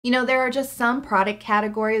You know, there are just some product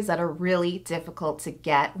categories that are really difficult to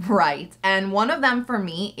get right, and one of them for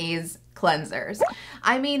me is cleansers.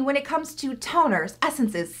 I mean, when it comes to toners,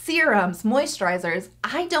 essences, serums, moisturizers,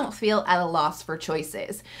 I don't feel at a loss for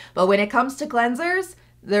choices. But when it comes to cleansers,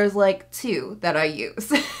 there's like two that I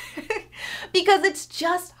use. Because it's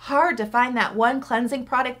just hard to find that one cleansing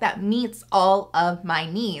product that meets all of my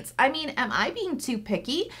needs. I mean, am I being too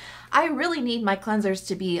picky? I really need my cleansers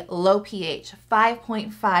to be low pH,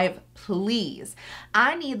 5.5, please.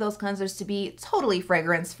 I need those cleansers to be totally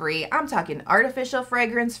fragrance free. I'm talking artificial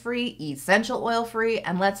fragrance free, essential oil free,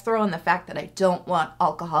 and let's throw in the fact that I don't want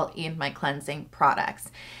alcohol in my cleansing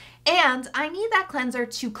products. And I need that cleanser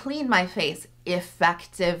to clean my face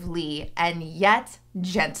effectively and yet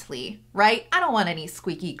gently, right? I don't want any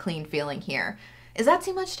squeaky clean feeling here. Is that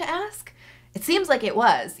too much to ask? It seems like it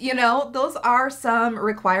was. You know, those are some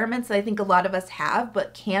requirements that I think a lot of us have,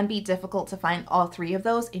 but can be difficult to find all three of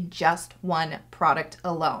those in just one product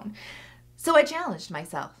alone. So I challenged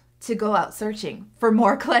myself to go out searching for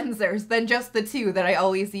more cleansers than just the two that I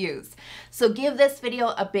always use. So give this video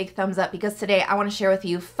a big thumbs up because today I want to share with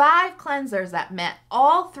you 5 cleansers that met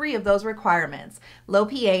all 3 of those requirements. Low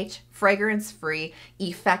pH, fragrance-free,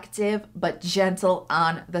 effective, but gentle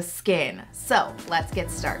on the skin. So let's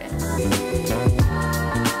get started.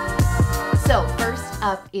 So first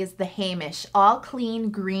up is the Heimish All Clean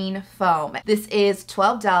Green Foam. This is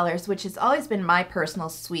 $12, which has always been my personal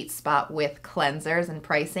sweet spot with cleansers and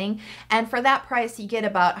pricing. And for that price, you get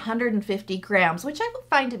about 150 grams, which I would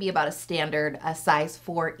find to be about a standard size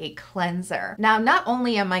for a cleanser. Now, not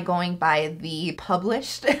only am I going by the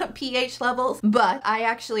published pH levels, but I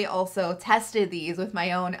actually also tested these with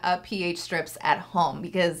my own pH strips at home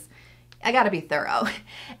because I gotta be thorough.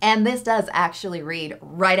 And this does actually read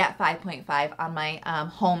right at 5.5 on my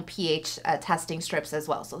home pH testing strips as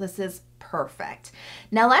well. So this is perfect.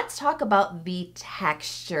 Now let's talk about the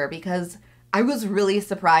texture because I was really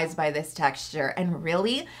surprised by this texture. And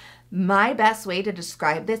really, my best way to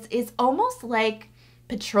describe this is almost like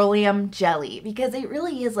petroleum jelly because it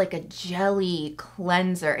really is like a jelly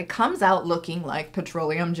cleanser. It comes out looking like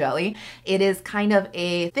petroleum jelly. It is kind of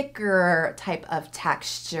a thicker type of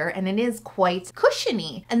texture and it is quite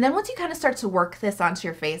cushiony. And then once you kind of start to work this onto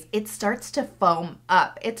your face, it starts to foam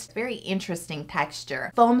up. It's very interesting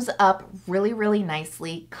texture. Foams up really, really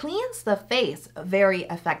nicely, cleans the face very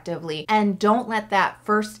effectively, and don't let that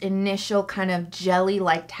first initial kind of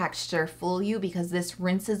jelly-like texture fool you because this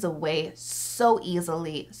rinses away so easily,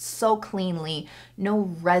 so cleanly,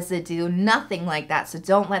 no residue, nothing like that. So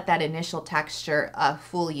don't let that initial texture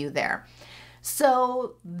fool you there.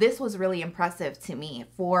 So this was really impressive to me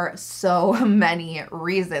for so many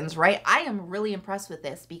reasons, right? I am really impressed with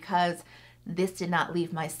this because this did not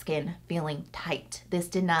leave my skin feeling tight. This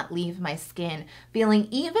did not leave my skin feeling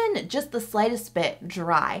even just the slightest bit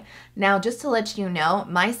dry. Now, just to let you know,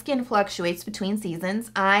 my skin fluctuates between seasons.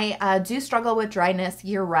 I do struggle with dryness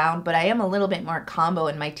year round, but I am a little bit more combo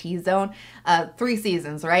in my T-zone. 3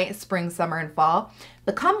 seasons, right? Spring, summer, and fall.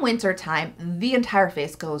 But come winter time, the entire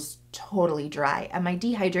face goes totally dry and my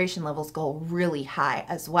dehydration levels go really high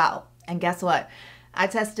as well. And guess what? I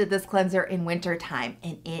tested this cleanser in winter time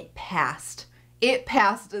and it passed. It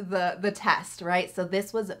passed the test, right? So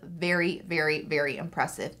this was very, very, very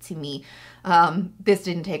impressive to me. This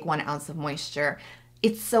didn't take 1 ounce of moisture.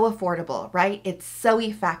 It's so affordable, right? It's so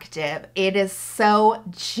effective. It is so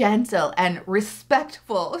gentle and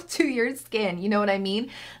respectful to your skin. You know what I mean?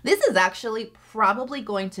 This is actually probably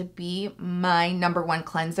going to be my #1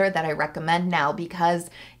 cleanser that I recommend now because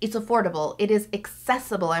it's affordable. It is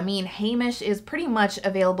accessible. I mean, Heimish is pretty much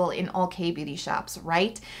available in all K-beauty shops,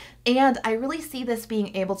 right? And I really see this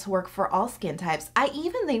being able to work for all skin types. I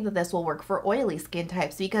even think that this will work for oily skin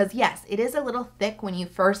types because yes, it is a little thick when you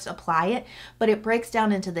first apply it, but it breaks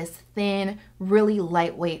down into this thin, really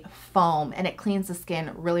lightweight foam and it cleans the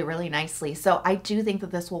skin really, really nicely. So I do think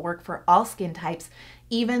that this will work for all skin types,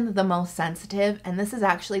 even the most sensitive. And this is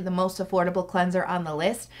actually the most affordable cleanser on the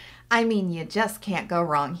list. I mean, you just can't go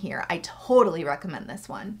wrong here. I totally recommend this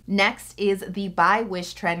one. Next is the by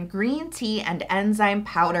Wishtrend Green Tea and Enzyme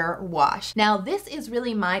Powder Wash. Now, this is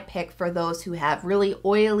really my pick for those who have really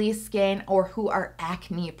oily skin or who are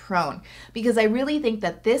acne prone, because I really think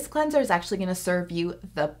that this cleanser is actually gonna serve you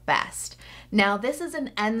the best. Now, this is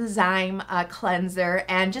an enzyme cleanser,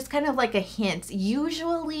 and just kind of like a hint,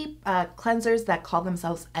 usually cleansers that call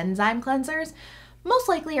themselves enzyme cleansers most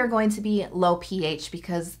likely are going to be low pH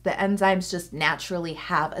because the enzymes just naturally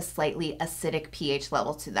have a slightly acidic pH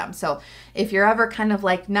level to them. So if you're ever kind of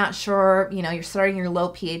like not sure, you know, you're starting your low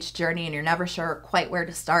pH journey and you're never sure quite where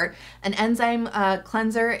to start, an enzyme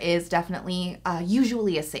cleanser is definitely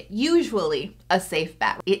usually a safe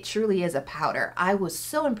bet. It truly is a powder. I was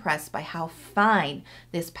so impressed by how fine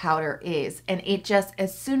this powder is, and it just,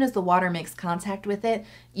 as soon as the water makes contact with it,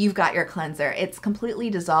 you've got your cleanser. It's completely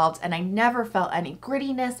dissolved, and I never felt any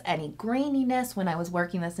grittiness, any graininess when I was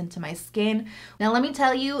working this into my skin. Now let me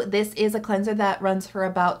tell you, this is a cleanser that runs for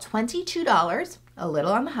about $22, a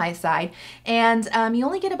little on the high side, and you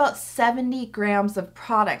only get about 70 grams of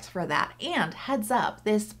product for that. And heads up,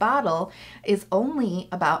 this bottle is only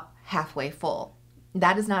about halfway full.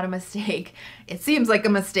 That is not a mistake. It seems like a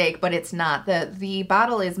mistake, but it's not. The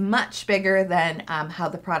bottle is much bigger than how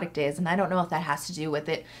the product is, and I don't know if that has to do with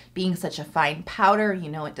it being such a fine powder. You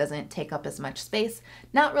know, it doesn't take up as much space.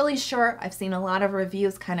 Not really sure. I've seen a lot of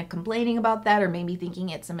reviews kind of complaining about that or maybe thinking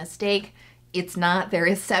it's a mistake. It's not. There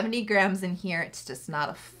is 70 grams in here. It's just not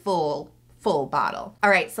a full bottle. All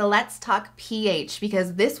right, so let's talk pH,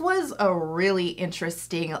 because this was a really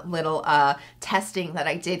interesting little testing that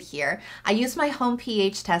I did here. I used my home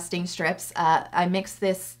pH testing strips. I mixed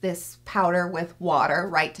this powder with water,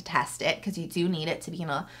 right, to test it, because you do need it to be in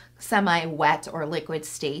a semi-wet or liquid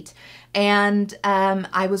state. And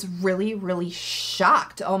I was really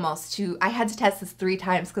shocked almost to, I had to test this 3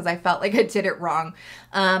 times because I felt like I did it wrong.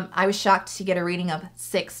 I was shocked to get a reading of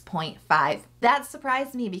 6.5. That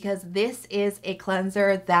surprised me because this is a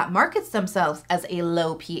cleanser that markets themselves as a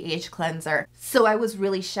low pH cleanser. So I was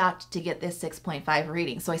really shocked to get this 6.5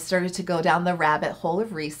 reading. So I started to go down the rabbit hole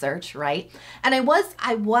of research, right? And I was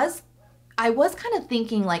kind of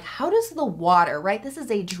thinking, like, how does the water, right? This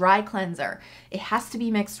is a dry cleanser. It has to be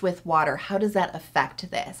mixed with water. How does that affect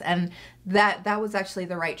this? And that was actually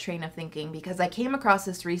the right train of thinking, because I came across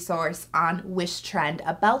this resource on Wishtrend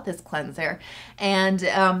about this cleanser, and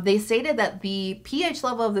they stated that the pH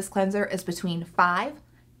level of this cleanser is between 5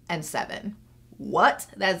 and 7. What?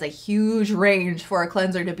 That is a huge range for a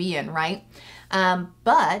cleanser to be in, right?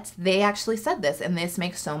 But they actually said this, and this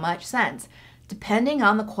makes so much sense. Depending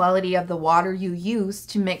on the quality of the water you use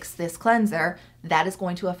to mix this cleanser, that is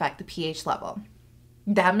going to affect the pH level.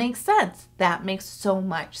 That makes sense. That makes so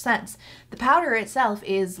much sense. The powder itself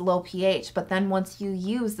is low pH, but then once you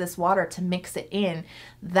use this water to mix it in,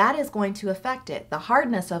 that is going to affect it. The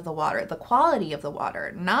hardness of the water, the quality of the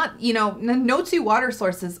water, not, you know, no 2 water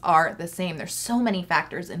sources are the same. There's so many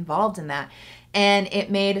factors involved in that. And it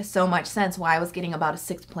made so much sense why I was getting about a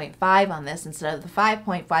 6.5 on this instead of the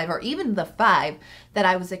 5.5 or even the 5 that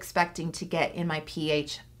I was expecting to get in my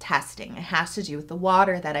pH testing. It has to do with the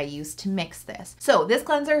water that I use to mix this. So this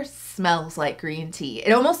cleanser smells like green tea.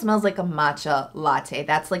 It almost smells like a matcha latte.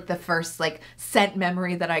 That's like the first like scent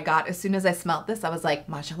memory that I got. As soon as I smelled this, I was like,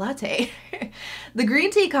 matcha latte. The green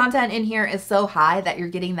tea content in here is so high that you're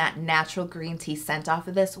getting that natural green tea scent off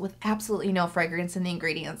of this with absolutely no fragrance in the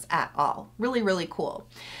ingredients at all. Really cool.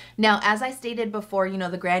 Now, as I stated before, you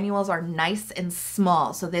know, the granules are nice and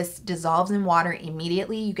small, so this dissolves in water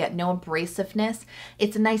immediately. You get no abrasiveness.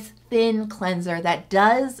 It's a nice thin cleanser that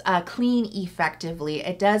does clean effectively.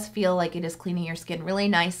 It does feel like it is cleaning your skin really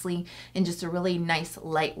nicely in just a really nice,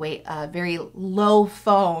 lightweight, very low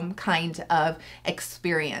foam kind of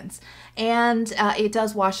experience. And it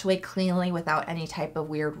does wash away cleanly without any type of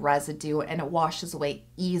weird residue, and it washes away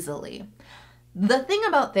easily. The thing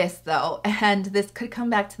about this though, and this could come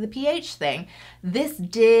back to the pH thing, this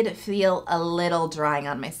did feel a little drying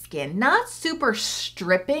on my skin. Not super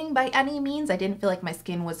stripping by any means. I didn't feel like my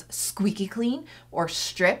skin was squeaky clean or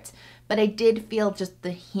stripped, but I did feel just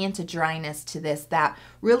the hint of dryness to this that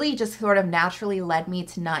really just sort of naturally led me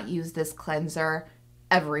to not use this cleanser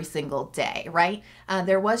every single day, right?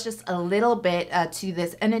 There was just a little bit to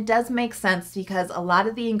this, and it does make sense because a lot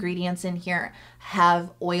of the ingredients in here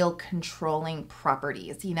have oil controlling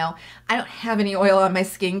properties. You know, I don't have any oil on my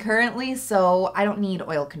skin currently, so I don't need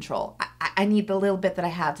oil control. I need the little bit that I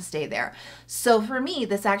have to stay there. So for me,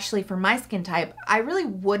 this actually, for my skin type, I really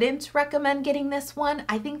wouldn't recommend getting this one.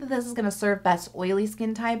 I think that this is going to serve best oily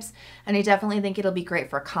skin types, and I definitely think it'll be great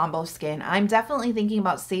for combo skin. I'm definitely thinking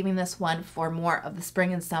about saving this one for more of the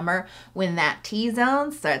spring and summer when that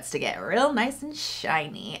T-zone starts to get real nice and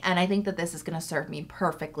shiny, and I think that this is going to serve me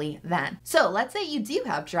perfectly then. So let's say you do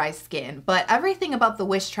have dry skin, but everything about the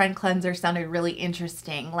Wishtrend cleanser sounded really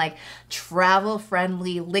interesting, like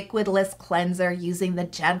travel-friendly, liquidless flawless cleanser using the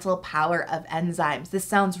gentle power of enzymes. This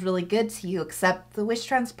sounds really good to you, except the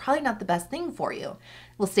Wishtrend's probably not the best thing for you.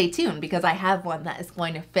 Well, stay tuned because I have one that is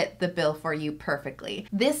going to fit the bill for you perfectly.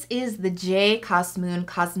 This is the Jkosmmune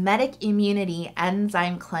Cosmetic Immunity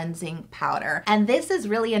Enzyme Cleansing Powder. And this is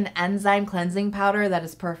really an enzyme cleansing powder that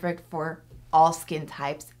is perfect for all skin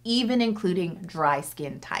types, even including dry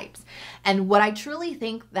skin types. And what I truly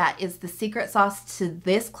think that is the secret sauce to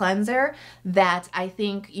this cleanser, that I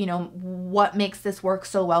think, you know, what makes this work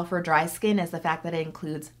so well for dry skin is the fact that it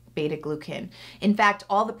includes beta-glucan. In fact,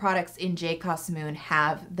 all the products in Jkosmmune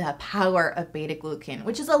have the power of beta-glucan,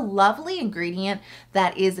 which is a lovely ingredient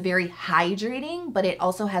that is very hydrating, but it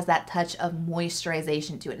also has that touch of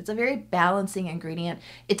moisturization to it. It's a very balancing ingredient.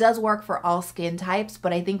 It does work for all skin types,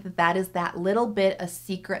 but I think that that is that little bit of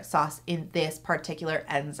secret sauce in this particular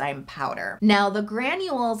enzyme powder. Now, the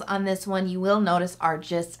granules on this one, you will notice, are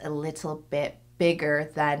just a little bit bigger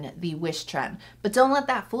than the Wishtrend. But don't let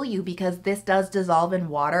that fool you, because this does dissolve in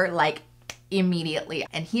water like immediately.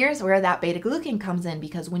 And here's where that beta-glucan comes in,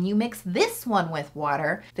 because when you mix this one with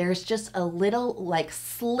water, there's just a little like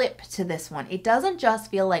slip to this one. It doesn't just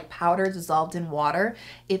feel like powder dissolved in water.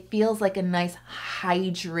 It feels like a nice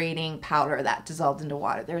hydrating powder that dissolved into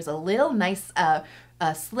water. There's a little nice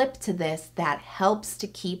slip to this that helps to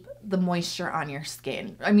keep the moisture on your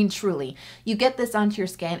skin. I mean, truly, you get this onto your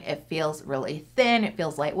skin, it feels really thin, it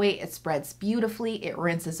feels lightweight, it spreads beautifully, it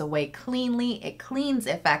rinses away cleanly, it cleans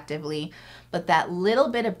effectively, but that little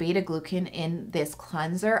bit of beta-glucan in this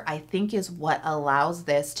cleanser, I think, is what allows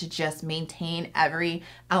this to just maintain every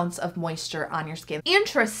ounce of moisture on your skin.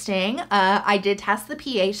 Interesting, I did test the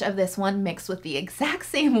pH of this one mixed with the exact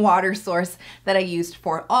same water source that I used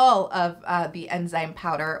for all of the enzyme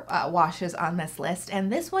powder washes on this list,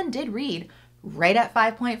 and this one did read right at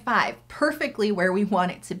 5.5, perfectly where we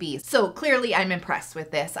want it to be. So clearly I'm impressed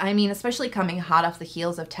with this. I mean, especially coming hot off the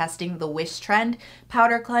heels of testing the Wishtrend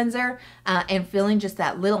powder cleanser and feeling just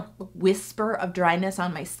that little whisper of dryness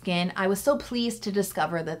on my skin, I was so pleased to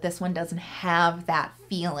discover that this one doesn't have that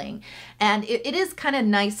feeling. And it is kind of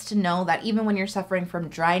nice to know that even when you're suffering from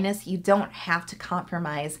dryness, you don't have to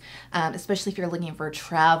compromise, especially if you're looking for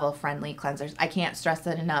travel-friendly cleansers. I can't stress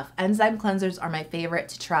that enough. Enzyme cleansers are my favorite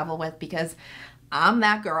to travel with because I'm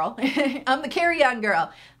that girl. I'm the carry-on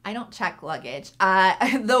girl. I don't check luggage.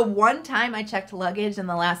 The one time I checked luggage in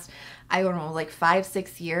the last, I don't know, like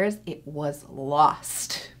 5-6 years, it was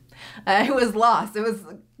lost. It was lost. It was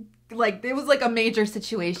like a major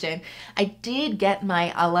situation. I did get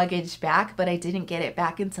my luggage back, but I didn't get it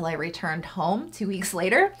back until I returned home 2 weeks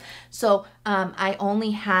later. So I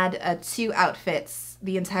only had 2 outfits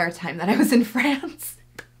the entire time that I was in France.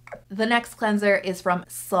 The next cleanser is from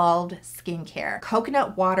Solved Skincare,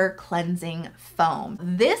 Coconut Water Cleansing Foam.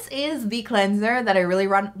 This is the cleanser that I really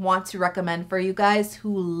want to recommend for you guys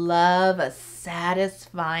who love a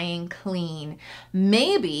satisfying clean.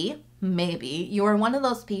 Maybe you're one of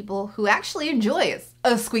those people who actually enjoys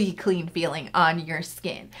a squeaky clean feeling on your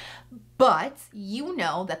skin. But you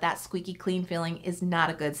know that that squeaky clean feeling is not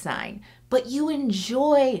a good sign. But you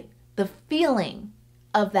enjoy the feeling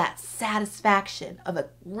of that satisfaction of a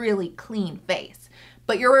really clean face.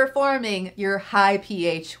 But you're reforming your high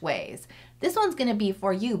pH ways. This one's gonna be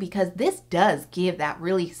for you because this does give that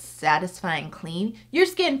really satisfying clean. Your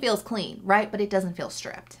skin feels clean, right? But it doesn't feel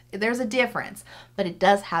stripped. There's a difference, but it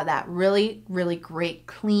does have that really, really great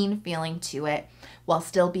clean feeling to it while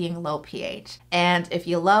still being low pH. And if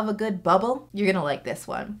you love a good bubble, you're gonna like this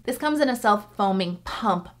one. This comes in a self-foaming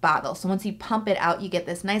pump bottle. So once you pump it out, you get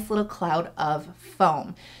this nice little cloud of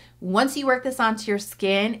foam. Once you work this onto your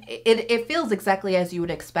skin, it feels exactly as you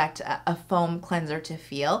would expect a foam cleanser to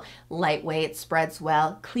feel. Lightweight, spreads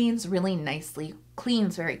well, cleans really nicely,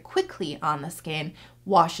 cleans very quickly on the skin,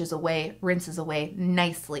 washes away, rinses away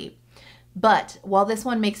nicely. But while this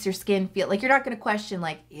one makes your skin feel like you're not going to question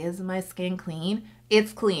like, is my skin clean?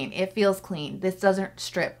 It's clean. It feels clean. This doesn't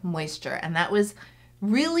strip moisture. And that was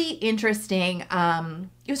really interesting.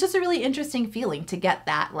 It was just a really interesting feeling to get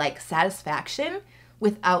that like satisfaction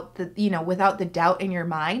without the doubt in your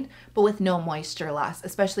mind, but with no moisture loss,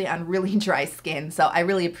 especially on really dry skin. So I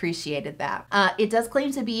really appreciated that. It does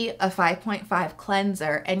claim to be a 5.5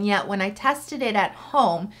 cleanser, and yet when I tested it at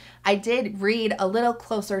home, I did read a little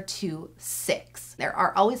closer to 6. There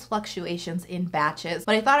are always fluctuations in batches,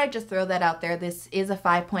 but I thought I'd just throw that out there. This is a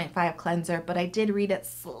 5.5 cleanser, but I did read it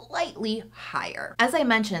slightly higher. As I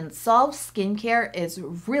mentioned, Solved Skincare is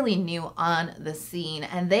really new on the scene,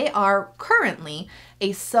 and they are currently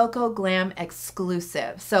a SocoGlam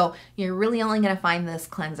exclusive. So you're really only going to find this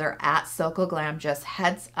cleanser at SocoGlam, just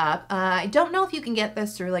heads up. I don't know if you can get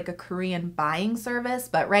this through like a Korean buying service,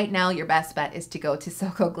 but right now your best bet is to go to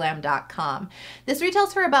SocoGlam.com. This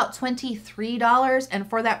retails for about $23, and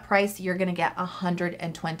for that price, you're going to get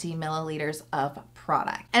 120 milliliters of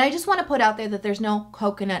product. And I just want to put out there that there's no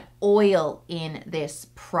coconut oil in this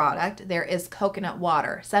product. There is coconut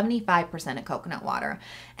water, 75% of coconut water,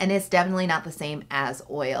 and it's definitely not the same as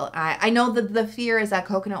oil. I know that the fear is that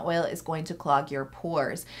coconut oil is going to clog your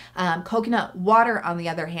pores. Coconut water, on the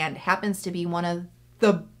other hand, happens to be one of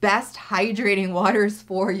the best hydrating waters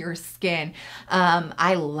for your skin.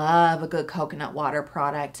 I love a good coconut water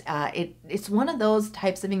product. It's one of those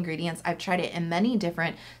types of ingredients. I've tried it in many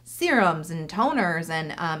different serums and toners,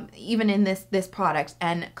 and even in this product.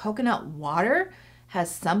 And coconut water has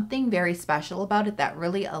something very special about it that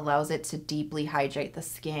really allows it to deeply hydrate the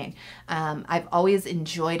skin. I've always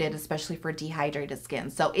enjoyed it, especially for dehydrated skin.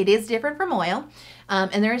 So it is different from oil,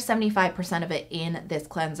 and there is 75% of it in this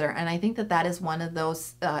cleanser. And I think that that is one of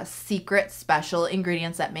those secret special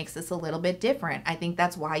ingredients that makes this a little bit different. I think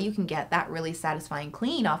that's why you can get that really satisfying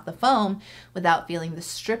clean off the foam without feeling the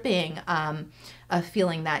stripping a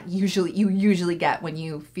feeling that you usually get when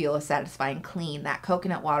you feel a satisfying clean. That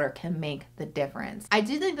coconut water can make the difference. I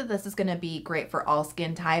do think that this is going to be great for all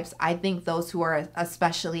skin types. I think those who are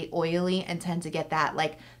especially oily and tend to get that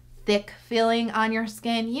like thick feeling on your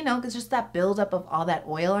skin, you know, because just that buildup of all that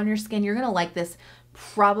oil on your skin, you're going to like this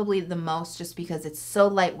probably the most, just because it's so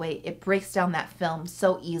lightweight. It breaks down that film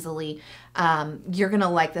so easily. You're gonna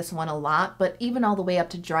like this one a lot, but even all the way up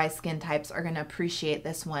to dry skin types are gonna appreciate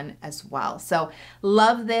this one as well. So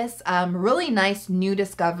love this. Really nice new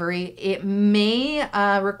discovery. It may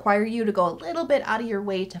require you to go a little bit out of your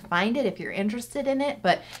way to find it if you're interested in it,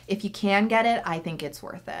 but if you can get it, I think it's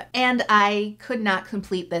worth it. And I could not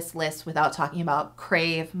complete this list without talking about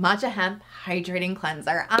Krave Matcha Hemp Hydrating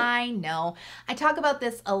Cleanser. I know, I talk about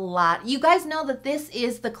this a lot. You guys know that this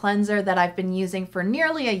is the cleanser that I've been using for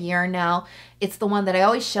nearly a year now. It's the one that I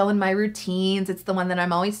always show in my routines. It's the one that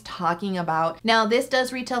I'm always talking about. Now, this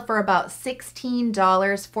does retail for about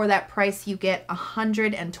 $16. For that price, you get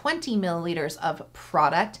 120 milliliters of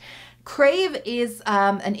product. Krave is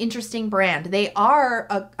an interesting brand. They are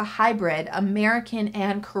a hybrid American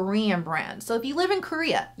and Korean brand. So if you live in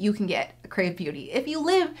Korea, you can get Krave Beauty. If you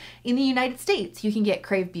live in the United States, you can get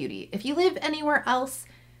Krave Beauty. If you live anywhere else,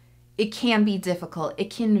 it can be difficult. It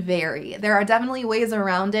can vary. There are definitely ways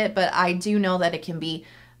around it, but I do know that it can be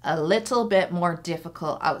a little bit more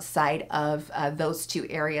difficult outside of those two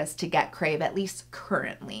areas to get Krave, at least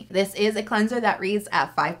currently. This is a cleanser that reads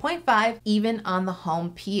at 5.5, even on the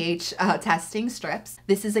home pH testing strips.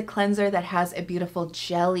 This is a cleanser that has a beautiful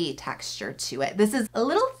jelly texture to it. This is a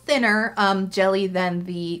little thinner jelly than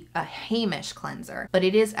the Heimish cleanser, but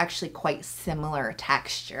it is actually quite similar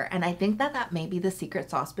texture. And I think that that may be the secret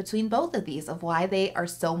sauce between both of these, of why they are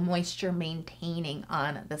so moisture maintaining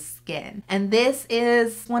on the skin. And this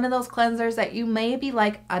is one of those cleansers that you may be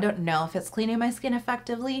like, I don't know if it's cleaning my skin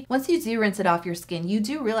effectively. Once you do rinse it off your skin, you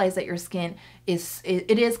do realize that your skin is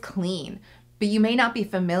clean, but you may not be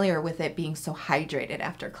familiar with it being so hydrated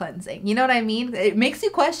after cleansing. You know what I mean? It makes you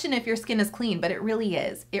question if your skin is clean, but it really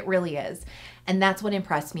is. It really is. And that's what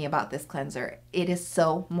impressed me about this cleanser. It is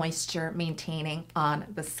so moisture maintaining on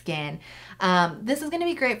the skin. This is going to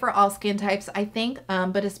be great for all skin types, I think,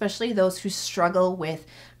 but especially those who struggle with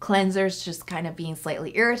cleansers just kind of being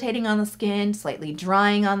slightly irritating on the skin, slightly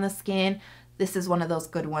drying on the skin. This is one of those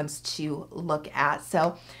good ones to look at.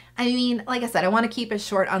 So, I mean, like I said, I want to keep it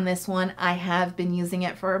short on this one. I have been using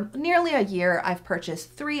it for nearly a year. I've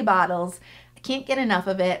purchased 3 bottles. Can't get enough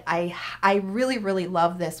of it. I really, really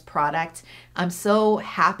love this product. I'm so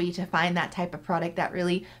happy to find that type of product that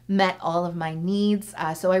really met all of my needs.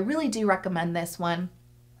 So I really do recommend this one.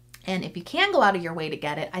 And if you can go out of your way to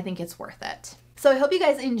get it, I think it's worth it. So I hope you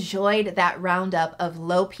guys enjoyed that roundup of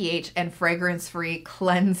low pH and fragrance-free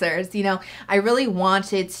cleansers. You know, I really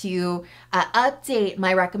wanted to update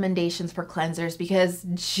my recommendations for cleansers because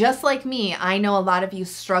just like me, I know a lot of you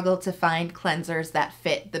struggle to find cleansers that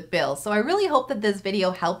fit the bill. So I really hope that this video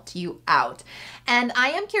helped you out. And I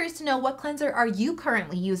am curious to know, what cleanser are you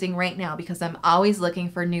currently using right now, because I'm always looking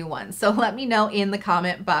for new ones. So let me know in the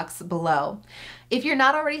comment box below. If you're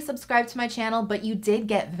not already subscribed to my channel, but you did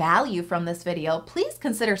get value from this video, please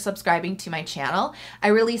consider subscribing to my channel. I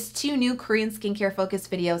release 2 new Korean skincare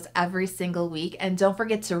focused videos every single week, and don't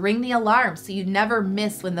forget to ring the alarm so you never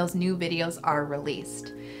miss when those new videos are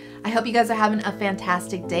released. I hope you guys are having a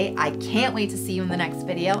fantastic day. I can't wait to see you in the next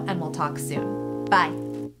video, and we'll talk soon. Bye.